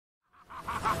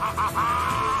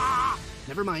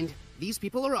Never mind. These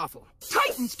people are awful.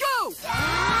 Titans, go!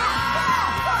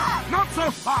 Not so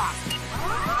fast!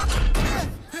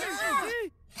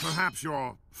 Perhaps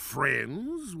your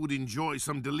friends would enjoy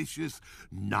some delicious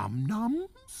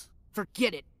num-nums?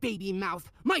 Forget it, baby mouth.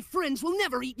 My friends will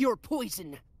never eat your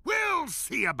poison. We'll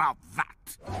see about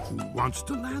that. Who wants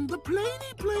to land the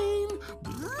planey plane?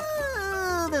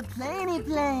 Ooh, the planey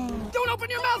plane. Don't open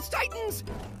your mouths, Titans!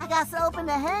 I got to open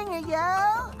the hangar, yo.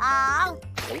 Ow.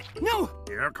 No!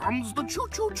 Here comes the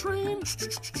choo-choo train.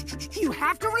 You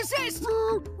have to resist!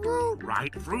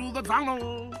 Right through the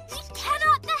tunnel. We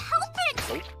cannot help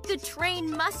it! The train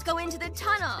must go into the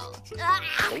tunnel. Ah!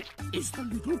 Is the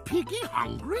little piggy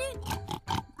hungry?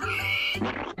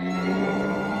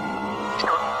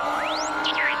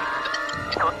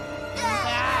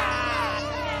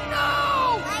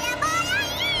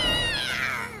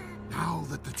 Now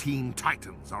that the Teen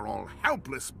Titans are all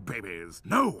helpless babies,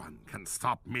 no one can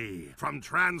stop me from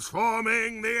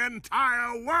transforming the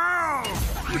entire world!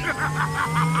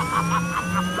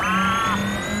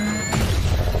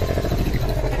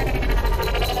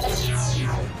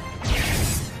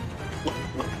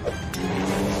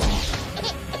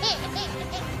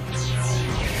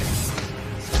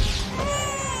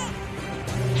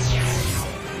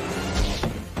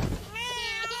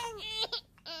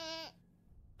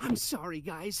 I'm sorry,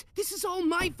 guys. This is all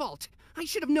my fault. I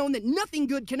should have known that nothing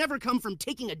good can ever come from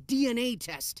taking a DNA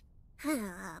test.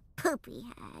 Poopy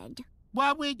head.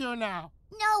 What we do now?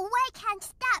 No way can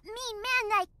stop me, man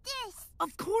like this.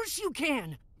 Of course you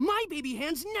can. My baby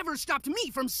hands never stopped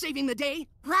me from saving the day.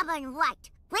 Robin, right.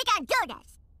 We can do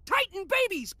this. Titan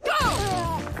babies, go!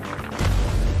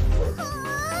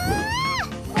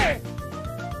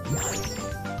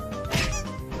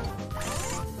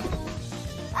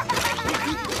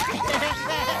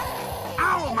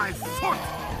 Ow, my foot!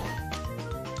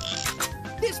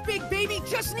 This big baby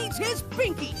just needs his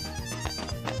binky.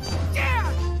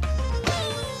 Yeah!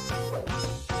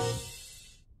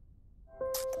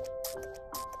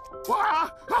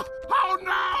 Oh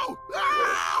no!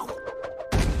 Ow!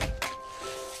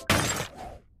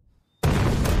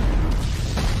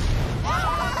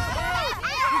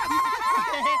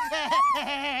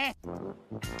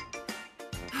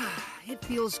 It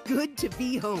feels good to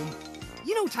be home.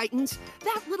 You know, Titans,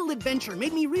 that little adventure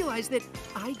made me realize that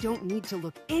I don't need to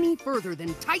look any further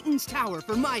than Titan's Tower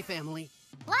for my family.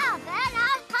 Wow, then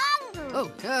I'm hungry.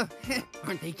 Oh,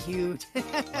 aren't they cute?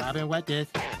 Robin, what this?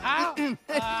 Nothing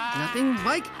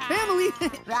like family.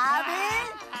 Robin,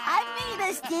 I need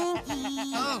a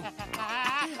stinky. Oh.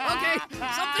 Okay,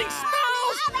 something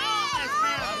smells!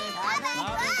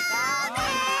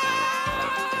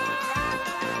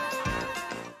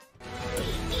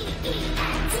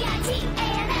 Robin,